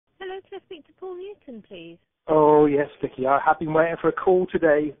hello, can I speak to Paul Newton, please? Oh, yes, Vicky. I have been waiting for a call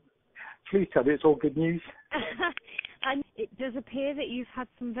today. Please tell me it's all good news. And it does appear that you've had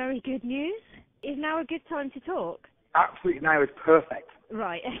some very good news. Is now a good time to talk? Absolutely, now is perfect.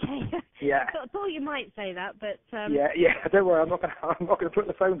 Right, okay. Yeah. I thought you might say that, but... Yeah, don't worry, I'm not going to put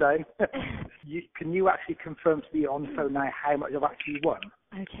the phone down. Can you actually confirm to me on the phone now how much I've actually won?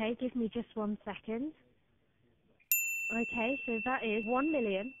 Okay, give me just 1 second. Okay, so that is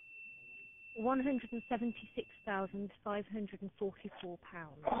 £1,176,544.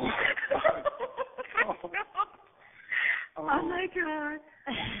 Oh my God.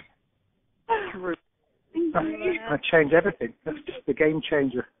 That's going to change everything. That's just the game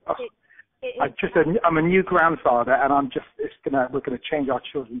changer. Oh. I'm a new grandfather, and we're going to change our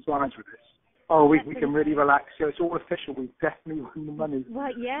children's lives with this. Oh, we can really relax. So it's all official. We've definitely won the money.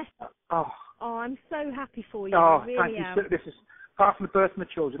 Right, yes. Oh, I'm so happy for you. Oh, I really thank you. am. So this is, apart from the birth of my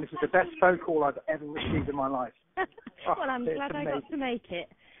children, this is the best phone call I've ever received in my life. Oh, well, I'm glad amazing. I got to make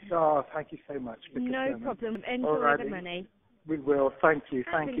it. Oh, thank you so much. No problem. Enjoy Alrighty. the money. We will. Thank you.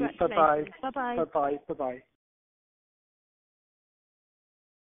 Thank you. Bye-bye. Bye-bye. Bye-bye. Bye-bye.